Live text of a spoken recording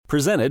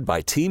Presented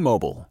by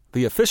T-Mobile,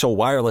 the official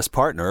wireless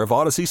partner of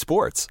Odyssey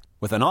Sports.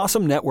 With an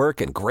awesome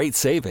network and great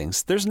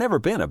savings, there's never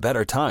been a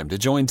better time to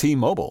join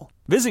T-Mobile.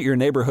 Visit your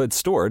neighborhood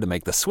store to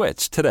make the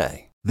switch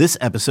today. This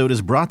episode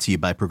is brought to you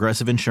by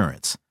Progressive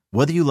Insurance.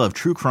 Whether you love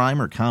true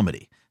crime or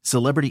comedy,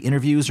 celebrity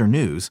interviews or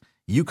news,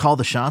 you call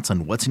the shots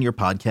on what's in your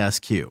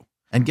podcast queue.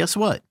 And guess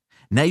what?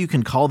 Now you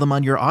can call them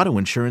on your auto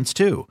insurance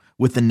too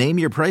with the Name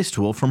Your Price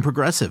tool from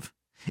Progressive.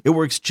 It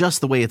works just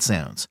the way it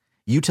sounds.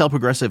 You tell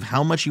Progressive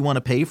how much you want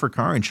to pay for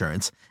car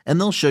insurance, and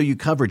they'll show you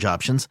coverage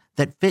options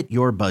that fit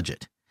your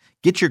budget.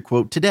 Get your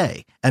quote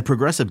today at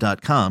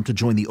Progressive.com to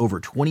join the over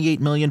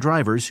 28 million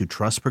drivers who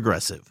trust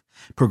Progressive.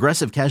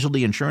 Progressive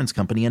Casualty Insurance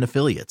Company and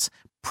Affiliates.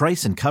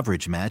 Price and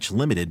coverage match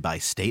limited by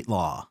state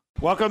law.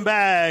 Welcome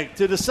back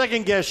to the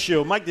second guest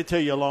show. Mike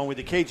Detillier along with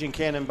the Cajun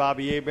Cannon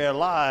Bobby Hebert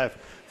live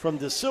from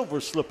the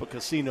Silver Slipper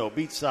Casino,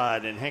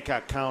 beachside in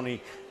Hancock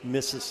County,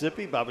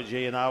 Mississippi. Bobby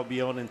J and I will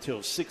be on until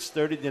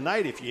 6:30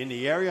 tonight. If you're in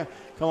the area,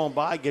 come on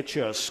by, get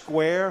you a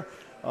square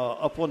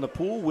up on the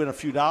pool, win a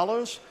few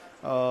dollars.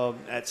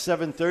 At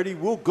 7:30,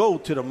 we'll go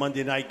to the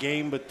Monday night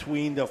game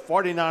between the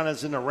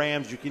 49ers and the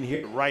Rams. You can hear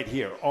it right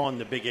here on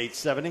the Big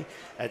 870.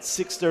 At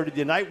 6:30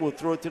 tonight, we'll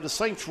throw it to the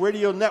Saints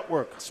Radio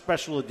Network,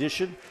 special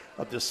edition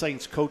of the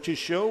Saints Coaches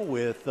Show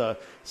with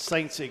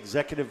Saints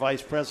Executive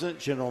Vice President,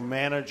 General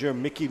Manager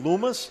Mickey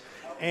Loomis.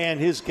 And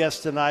his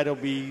guest tonight will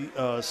be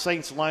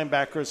Saints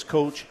linebackers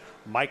coach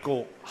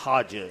Michael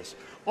Hodges.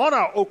 On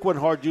our Oakland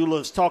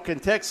Hardulers Talking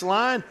Text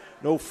line,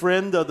 no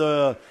friend of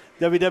the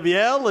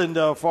WWL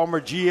and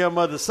former GM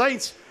of the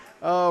Saints,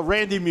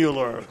 Randy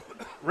Mueller.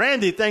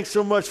 Randy, thanks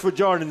so much for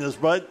joining us,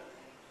 bud.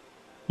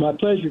 My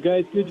pleasure,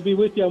 guys. Good to be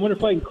with you. I wonder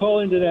if I can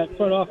call into that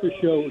front office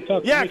show.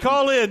 Yeah,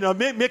 call in.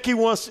 Mickey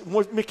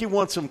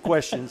wants some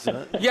questions.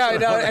 Yeah,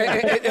 no,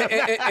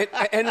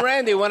 and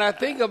Randy, when I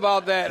think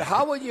about that,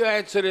 how would you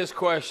answer this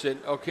question?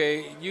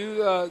 Okay,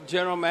 you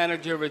general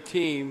manager of a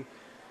team,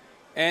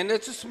 and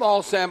it's a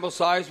small sample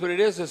size, but it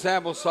is a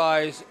sample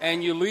size,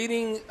 and you're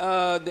leading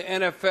the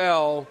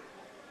NFL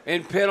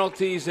in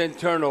penalties and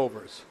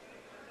turnovers.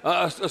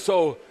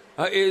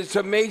 It's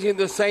amazing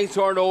the Saints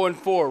aren't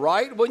 0-4,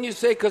 right? Wouldn't you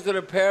say because of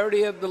the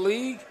parity of the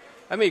league?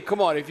 I mean,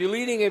 come on. If you're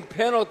leading in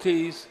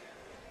penalties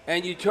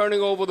and you're turning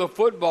over the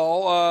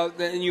football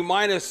and you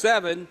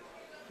 -7,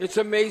 it's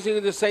amazing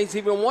that the Saints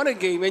even won a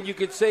game. And you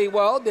could say,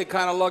 well, they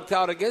kind of lucked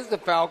out against the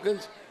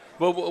Falcons.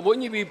 But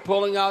wouldn't you be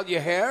pulling out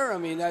your hair? I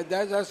mean,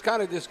 that's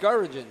kind of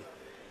discouraging.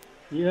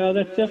 Yeah,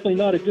 that's definitely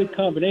not a good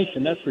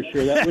combination, that's for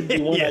sure. That wouldn't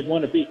be one I'd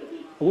want to be.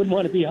 I wouldn't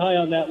want to be high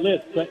on that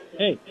list. But,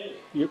 hey,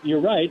 you're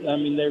right. I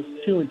mean, they're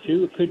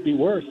 2-2. It could be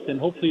worse, and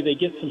hopefully they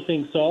get some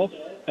things solved.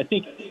 I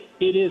think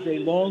it is a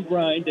long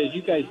grind, as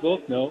you guys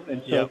both know,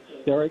 and so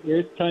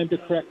there's time to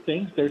correct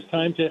things. There's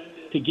time to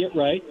get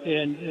right,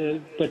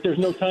 and but there's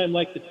no time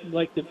like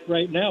the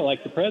right now,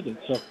 like the present.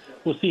 So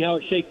we'll see how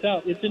it shakes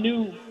out. It's a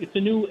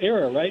new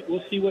era, right?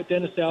 We'll see what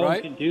Dennis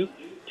Allen can do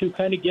to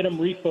kind of get them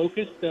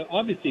refocused.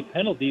 Obviously,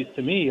 penalties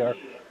to me are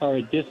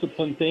a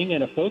discipline thing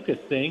and a focus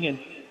thing, and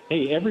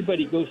hey,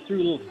 everybody goes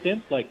through little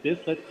stints like this.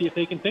 Let's see if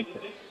they can fix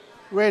it.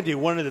 Randy,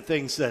 one of the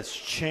things that's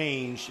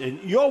changed, and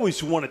you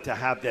always wanted to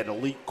have that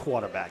elite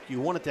quarterback. You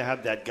wanted to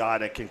have that guy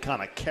that can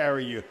kind of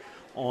carry you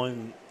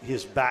on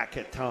his back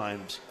at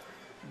times.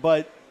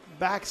 But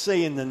back,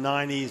 say, in the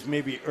 90s,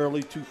 maybe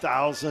early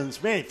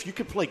 2000s, man, if you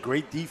could play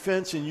great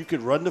defense and you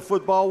could run the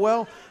football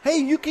well, hey,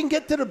 you can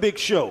get to the big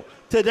show.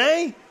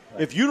 Today,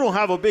 if you don't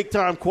have a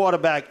big-time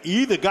quarterback, you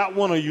either got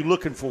one or you're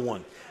looking for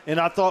one. And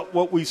I thought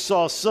what we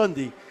saw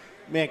Sunday,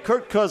 man,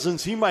 Kirk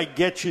Cousins, he might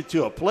get you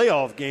to a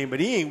playoff game, but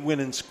he ain't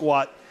winning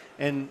squat.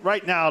 And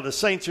right now, the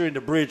Saints are in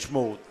the bridge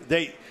mode.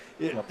 They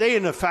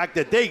in the fact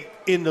that they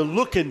in the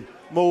looking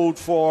mode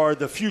for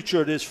the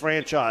future of this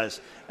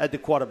franchise at the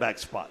quarterback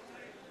spot.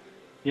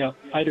 Yeah,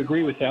 I'd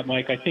agree with that,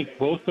 Mike. I think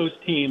both those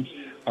teams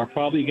are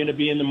probably going to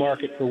be in the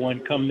market for one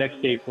come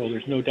next April.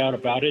 There's no doubt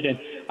about it. And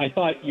I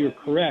thought you're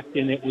correct,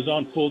 and it was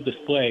on full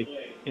display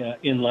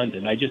in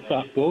London. I just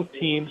thought both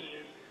teams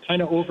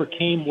kind of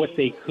overcame what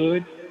they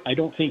could. I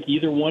don't think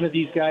either one of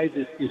these guys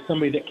is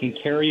somebody that can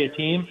carry a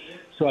team.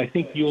 So I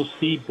think you'll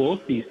see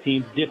both these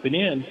teams dipping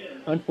in.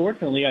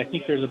 Unfortunately, I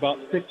think there's about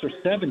 6 or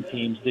 7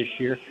 teams this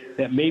year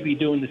that may be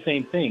doing the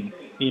same thing.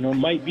 You know, it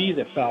might be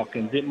the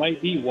Falcons. It might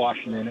be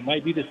Washington. It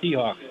might be the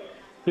Seahawks.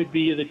 Could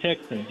be the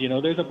Texans. You know,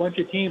 there's a bunch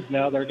of teams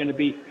now that are going to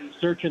be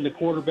searching the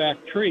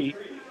quarterback tree,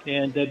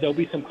 and there'll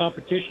be some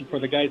competition for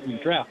the guys in the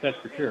draft, that's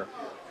for sure.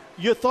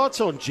 Your thoughts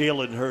on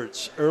Jalen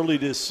Hurts early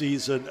this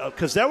season,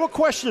 because there were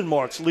question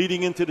marks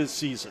leading into this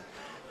season.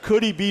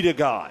 Could he be the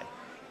guy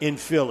in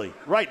Philly?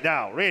 Right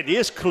now, Randy,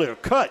 it's clear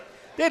cut.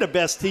 They're the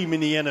best team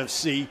in the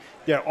NFC.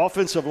 Their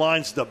offensive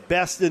line's the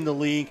best in the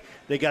league.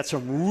 They got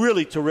some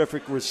really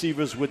terrific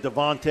receivers with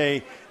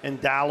Devontae and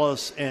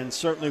Dallas, and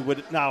certainly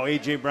with now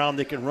A.J. Brown.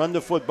 They can run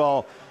the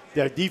football.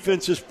 Their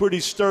defense is pretty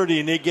sturdy,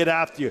 and they get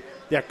after you.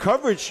 Their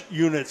coverage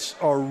units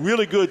are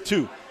really good,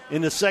 too,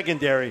 in the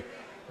secondary.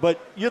 But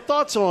your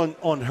thoughts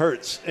on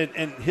Hurts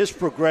and his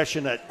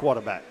progression at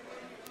quarterback?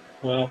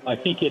 Well, I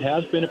think it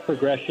has been a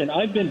progression.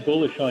 I've been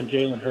bullish on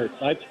Jalen Hurts.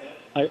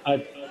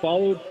 I've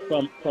followed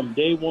from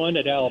day one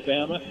at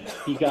Alabama.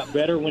 He got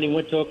better when he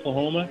went to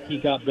Oklahoma. He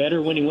got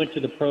better when he went to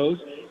the pros.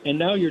 And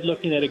now you're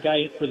looking at a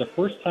guy for the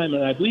first time,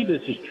 and I believe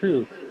this is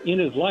true, in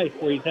his life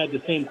where he's had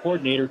the same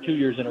coordinator 2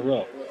 years in a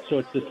row. So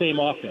it's the same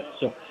offense.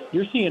 So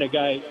you're seeing a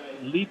guy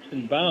leaps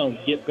and bounds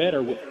get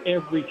better with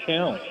every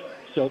challenge.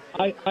 So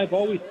I've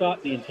always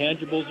thought the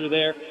intangibles are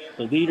there,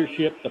 the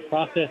leadership, the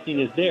processing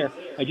is there.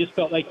 I just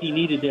felt like he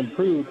needed to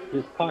improve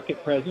his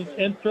pocket presence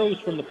and throws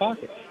from the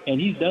pocket. And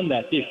he's done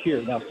that this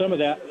year. Now, some of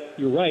that,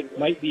 you're right,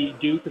 might be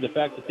due to the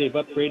fact that they've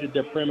upgraded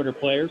their perimeter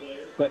players.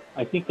 But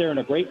I think they're in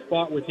a great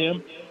spot with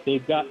him.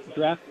 They've got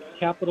draft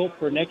capital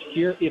for next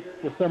year if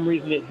for some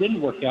reason it didn't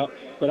work out.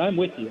 But I'm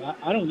with you.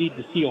 I don't need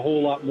to see a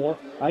whole lot more.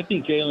 I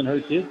think Jalen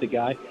Hurts is the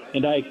guy,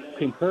 and I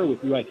concur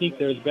with you. I think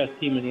they're the best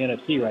team in the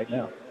NFC right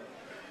now.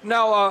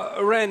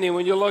 Now, Randy,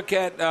 when you look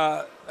at,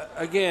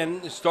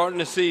 again, starting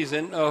the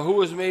season,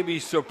 who has maybe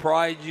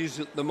surprised you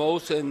the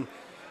most? And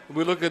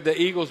we look at the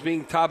Eagles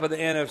being top of the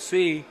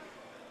NFC.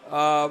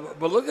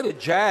 But look at the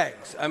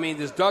Jags. I mean,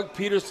 does Doug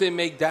Peterson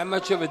make that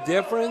much of a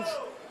difference?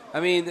 I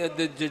mean,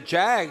 the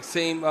Jags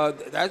seem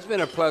that's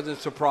been a pleasant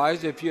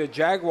surprise if you're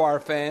Jaguar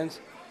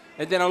fans.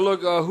 And then I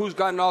look who's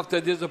gotten off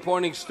the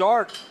disappointing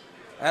start.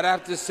 I'd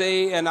have to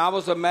say, and I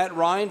was a Matt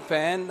Ryan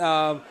fan,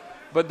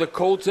 but the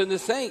Colts and the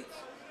Saints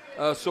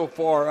so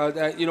far.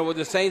 With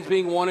the Saints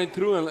being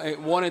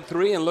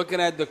 1-3, and looking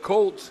at the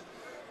Colts,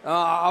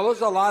 I was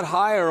a lot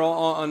higher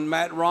on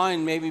Matt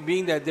Ryan maybe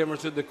being that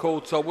difference with the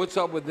Colts. So what's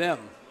up with them?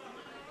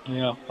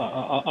 Yeah,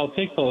 I'll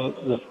take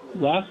the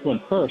last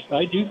one first.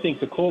 I do think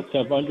the Colts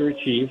have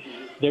underachieved.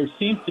 There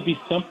seems to be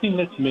something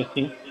that's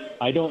missing.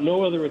 I don't know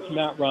whether it's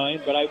Matt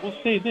Ryan, but I will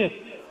say this.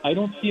 I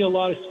don't see a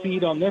lot of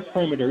speed on their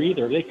perimeter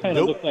either. They kind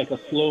of look like a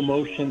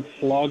slow-motion,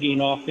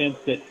 slogging offense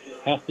that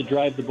has to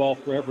drive the ball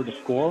forever to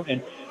score.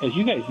 And as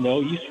you guys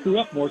know, you screw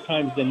up more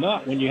times than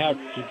not when you have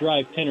to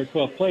drive 10 or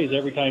 12 plays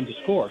every time to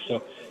score.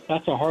 So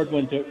that's a hard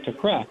one to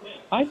crack.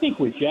 I think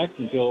with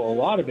Jacksonville, a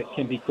lot of it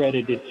can be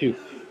credited to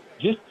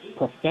just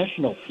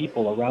professional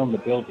people around the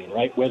building,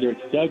 right? Whether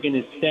it's Doug and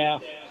his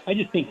staff, I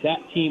just think that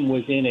team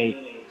was in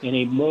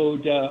a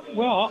mode,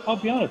 I'll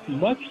be honest,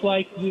 much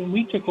like when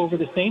we took over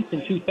the Saints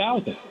in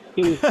 2000.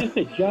 It was just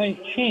a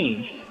giant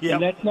change,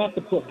 and that's not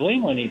to put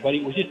blame on anybody.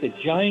 It was just a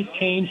giant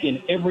change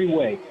in every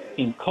way,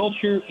 in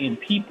culture, in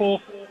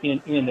people,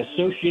 in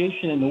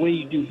association, and the way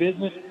you do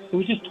business. It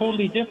was just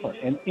totally different,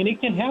 and it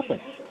can happen.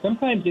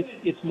 Sometimes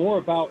it's more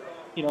about,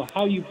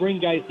 how you bring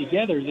guys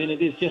together than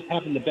it is just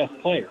having the best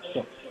players.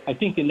 So I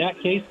think in that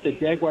case, the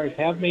Jaguars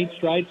have made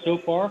strides so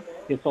far.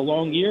 It's a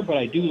long year, but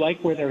I do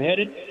like where they're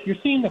headed. You're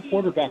seeing the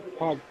quarterback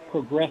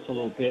progress a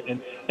little bit,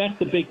 and that's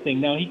the big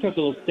thing. Now, he took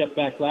a little step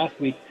back last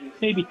week,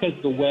 maybe because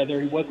of the weather.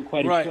 He wasn't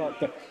quite as sharp.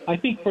 But I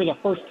think for the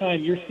first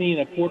time, you're seeing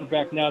a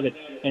quarterback now that's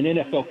an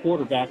NFL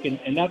quarterback, and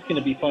that's going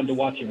to be fun to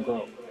watch him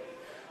grow.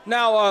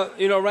 Now,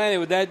 Randy,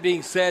 with that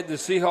being said, the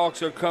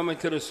Seahawks are coming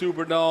to the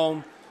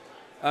Superdome.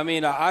 I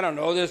mean, I don't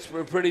know. This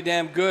we're pretty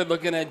damn good.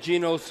 Looking at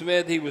Geno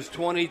Smith, he was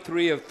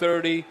 23 of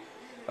 30,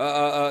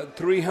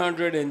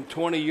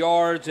 320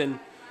 yards, and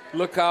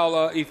look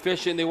how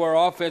efficient they were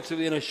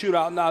offensively in a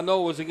shootout. Now, I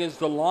know it was against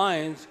the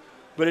Lions,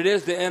 but it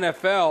is the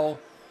NFL.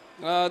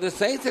 The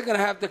Saints are going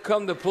to have to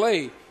come to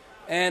play.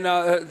 And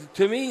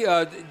to me,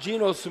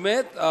 Geno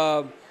Smith,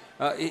 now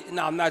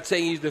I'm not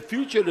saying he's the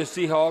future of the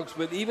Seahawks,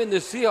 but even the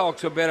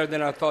Seahawks are better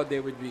than I thought they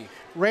would be.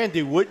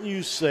 Randy, wouldn't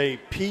you say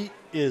Pete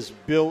is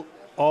built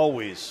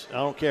always, I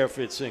don't care if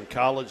it's in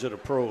college or the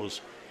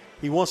pros,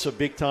 he wants a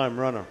big-time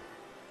runner.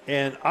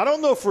 And I don't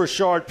know if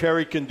Rashard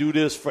Penny can do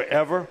this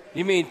forever.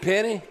 You mean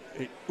Penny?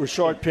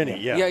 Rashard Penny,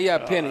 yeah. Yeah,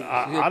 Penny.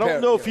 I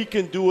don't know if he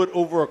can do it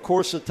over a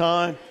course of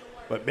time,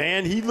 but,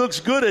 man, he looks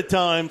good at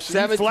times.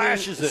 17, he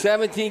flashes it.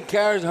 17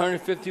 carries,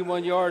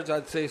 151 yards,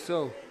 I'd say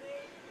so.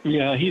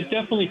 Yeah, he's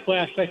definitely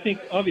flashed. I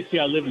think, obviously,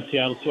 I live in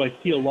Seattle, so I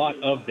see a lot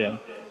of them.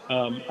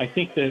 I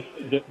think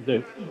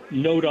the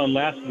note on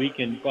last week,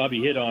 and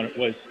Bobby hit on it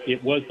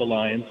was the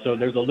Lions. So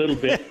there's a little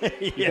bit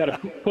you got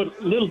to put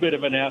a little bit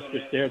of an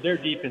asterisk there. Their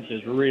defense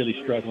is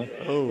really struggling.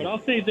 Oh. But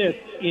I'll say this: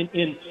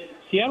 in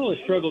Seattle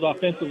has struggled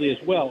offensively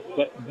as well.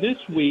 But this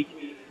week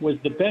was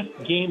the best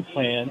game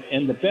plan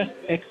and the best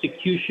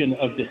execution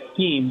of the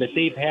scheme that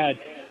they've had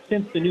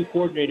since the new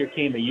coordinator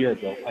came a year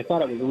ago. I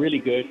thought it was really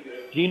good.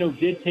 Geno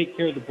did take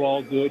care of the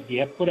ball good. He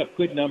had put up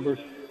good numbers.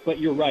 But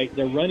you're right;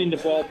 they're running the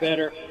ball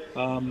better.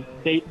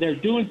 They're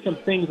doing some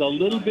things a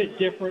little bit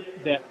different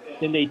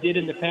than they did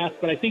in the past,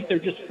 but I think they're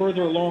just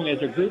further along as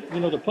a group.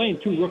 They're playing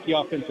 2 rookie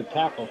offensive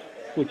tackles,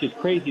 which is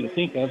crazy to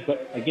think of,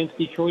 but against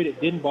Detroit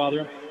it didn't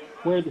bother them.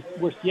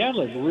 Where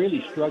Seattle has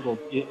really struggled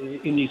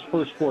in these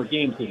first 4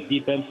 games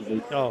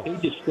defensively, they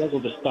just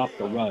struggled to stop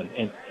the run.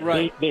 And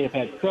they have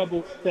had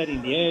trouble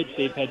setting the edge.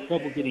 They've had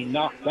trouble getting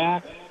knocked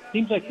back.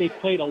 Seems like they've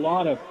played a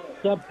lot of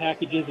sub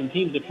packages, and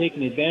teams have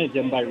taken advantage of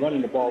them by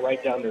running the ball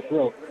right down their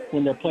throat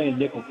when they're playing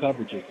nickel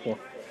coverages. So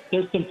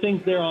there's some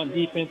things there on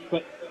defense,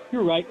 but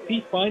you're right.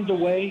 Pete finds a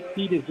way.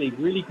 Pete is a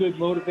really good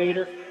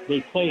motivator.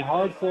 They play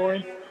hard for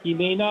him. He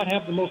may not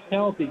have the most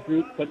talented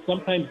group, but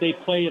sometimes they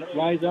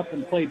rise up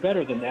and play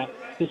better than that.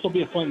 This will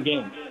be a fun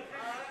game.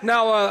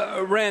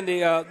 Now, Randy,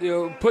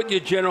 you put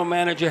your general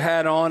manager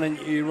hat on and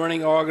you're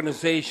running an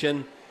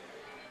organization,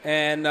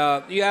 and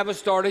you have a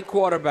starting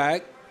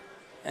quarterback,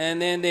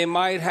 and then they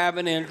might have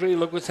an injury.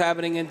 Look what's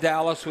happening in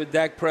Dallas with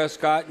Dak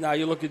Prescott. Now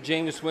you look at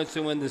Jameis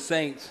Winston with the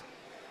Saints.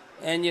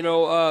 And,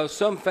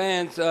 some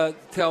fans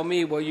tell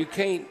me, well, you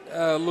can't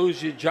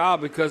lose your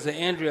job because of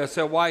injury. I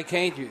said, why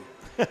can't you?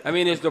 I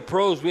mean, it's the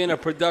pros. We're in a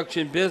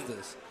production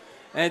business.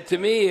 And to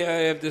me,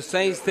 if the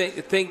Saints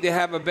think they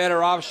have a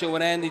better option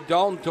with Andy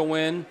Dalton to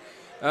win,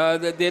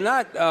 that they're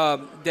not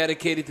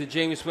dedicated to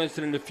Jameis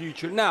Winston in the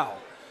future. Now,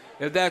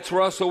 if that's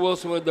Russell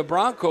Wilson with the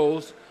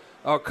Broncos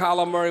or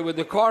Kyler Murray with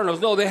the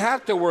Cardinals, no, they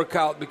have to work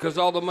out because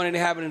all the money they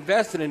haven't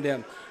invested in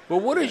them. But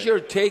what is your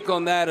take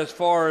on that as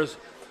far as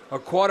a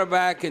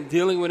quarterback and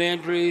dealing with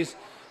injuries,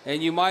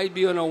 and you might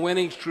be on a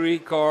winning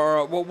streak,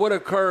 or what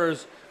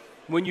occurs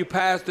when you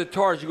pass the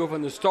torch? You go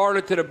from the starter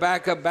to the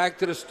backup, back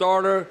to the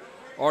starter,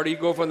 or do you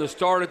go from the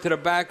starter to the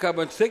backup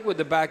and stick with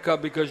the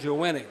backup because you're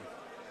winning?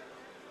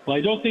 Well,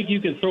 I don't think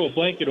you can throw a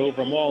blanket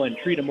over them all and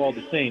treat them all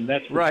the same.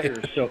 That's for right.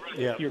 sure. So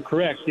You're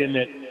correct in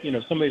that,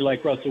 somebody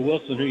like Russell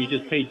Wilson, who you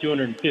just paid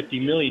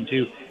 $250 million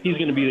to, he's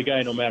going to be the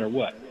guy no matter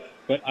what.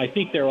 But I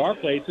think there are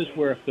places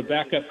where if the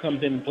backup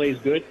comes in and plays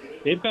good,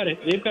 they've got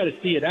to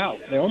see it out.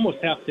 They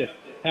almost have to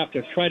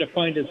try to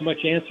find as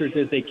much answers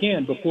as they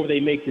can before they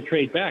make the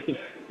trade back. And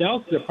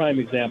Dallas is a prime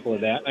example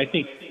of that. I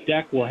think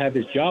Dak will have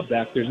his job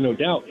back. There's no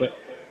doubt. But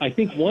I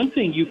think one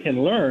thing you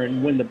can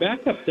learn when the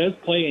backup does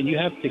play and you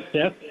have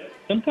success,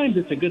 sometimes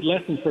it's a good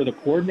lesson for the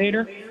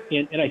coordinator.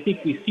 And I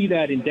think we see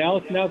that in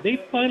Dallas now.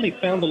 They've finally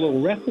found a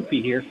little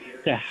recipe here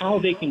to how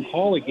they can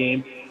call a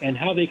game and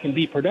how they can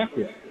be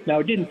productive. Now,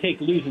 it didn't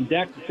take losing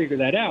Dak to figure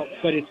that out,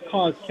 but it's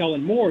caused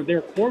Kellen Moore,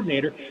 their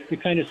coordinator, to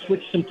kind of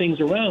switch some things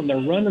around. They're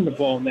running the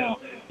ball now.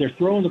 They're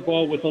throwing the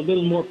ball with a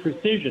little more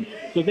precision.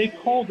 So they've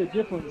called a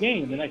different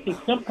game, and I think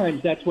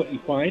sometimes that's what you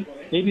find.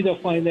 Maybe they'll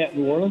find that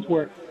in New Orleans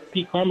where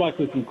Pete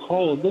Carmichael can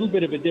call a little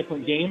bit of a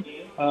different game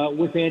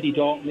with Andy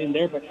Dalton in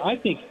there. But I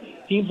think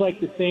teams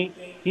like the Saints,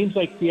 teams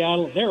like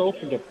Seattle, they're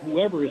open to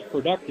whoever is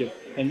productive,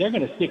 and they're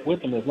going to stick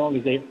with them as long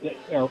as they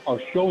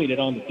are showing it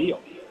on the field.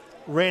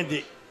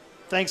 Randy,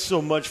 thanks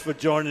so much for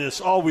joining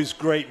us. Always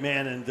great,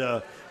 man,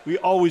 and we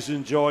always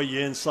enjoy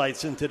your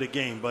insights into the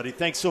game, buddy.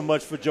 Thanks so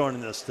much for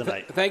joining us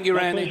tonight. Thank you,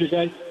 Randy. My pleasure,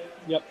 guys.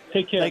 Yep,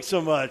 take care. Thanks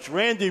so much.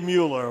 Randy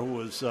Mueller, who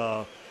was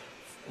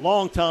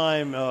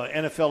longtime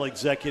NFL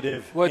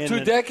executive. Well, 2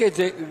 decades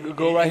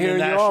ago right here in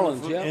New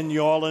Orleans. Yeah. In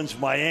New Orleans,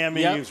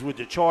 Miami. Yep. He was with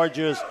the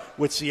Chargers,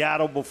 with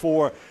Seattle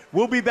before.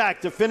 We'll be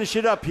back to finish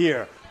it up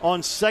here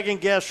on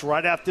Second Guess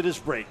right after this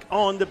break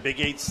on the Big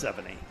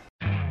 870.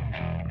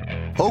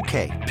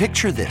 Okay,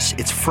 picture this.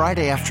 It's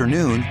Friday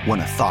afternoon when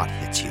a thought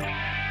hits you.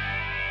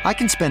 I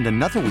can spend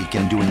another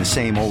weekend doing the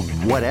same old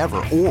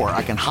whatever, or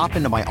I can hop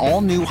into my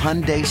all-new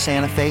Hyundai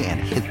Santa Fe and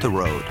hit the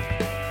road.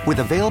 With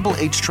available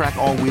H-Track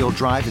all-wheel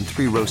drive and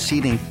 3-row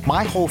seating,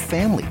 my whole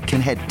family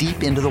can head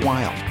deep into the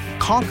wild.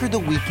 Conquer the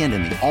weekend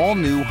in the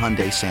all-new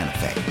Hyundai Santa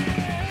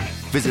Fe.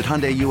 Visit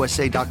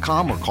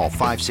HyundaiUSA.com or call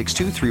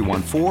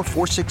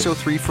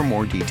 562-314-4603 for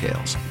more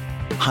details.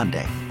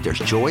 Hyundai, there's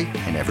joy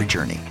in every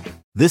journey.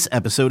 This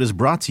episode is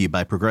brought to you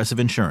by Progressive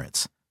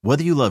Insurance.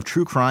 Whether you love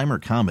true crime or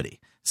comedy,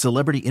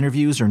 celebrity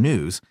interviews or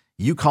news,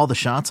 you call the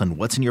shots on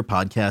what's in your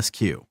podcast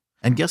queue.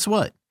 And guess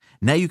what?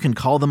 Now you can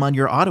call them on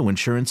your auto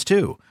insurance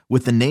too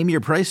with the Name Your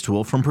Price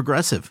tool from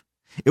Progressive.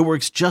 It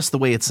works just the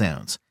way it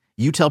sounds.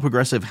 You tell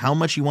Progressive how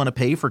much you want to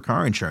pay for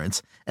car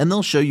insurance, and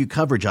they'll show you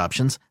coverage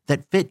options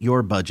that fit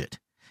your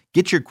budget.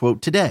 Get your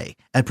quote today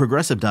at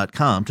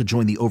Progressive.com to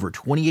join the over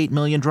 28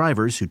 million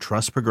drivers who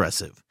trust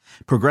Progressive.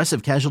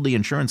 Progressive Casualty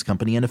Insurance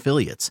Company and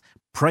Affiliates.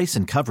 Price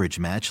and coverage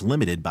match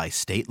limited by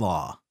state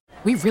law.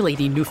 We really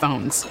need new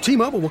phones.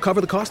 T-Mobile will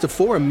cover the cost of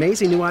 4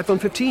 amazing new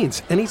iPhone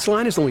 15s, and each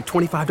line is only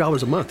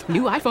 $25 a month.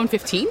 New iPhone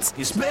 15s?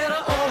 It's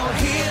better over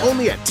here.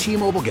 Only at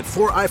T-Mobile, get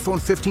 4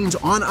 iPhone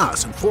 15s on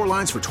us and 4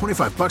 lines for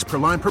 $25 per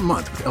line per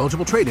month with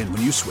eligible trade-in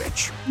when you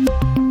switch.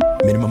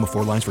 Minimum of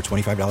 4 lines for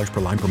 $25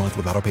 per line per month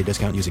with autopay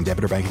discount using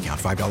debit or bank account.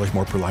 $5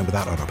 more per line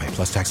without autopay,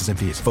 plus taxes and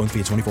fees. Phone fee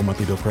at 24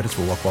 monthly bill credits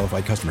for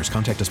well-qualified customers.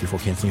 Contact us before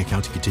canceling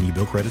account to continue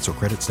bill credits or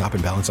credit stop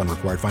and balance on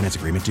required finance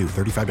agreement due.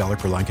 $35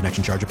 per line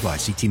connection charge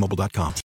applies. See T-Mobile.com.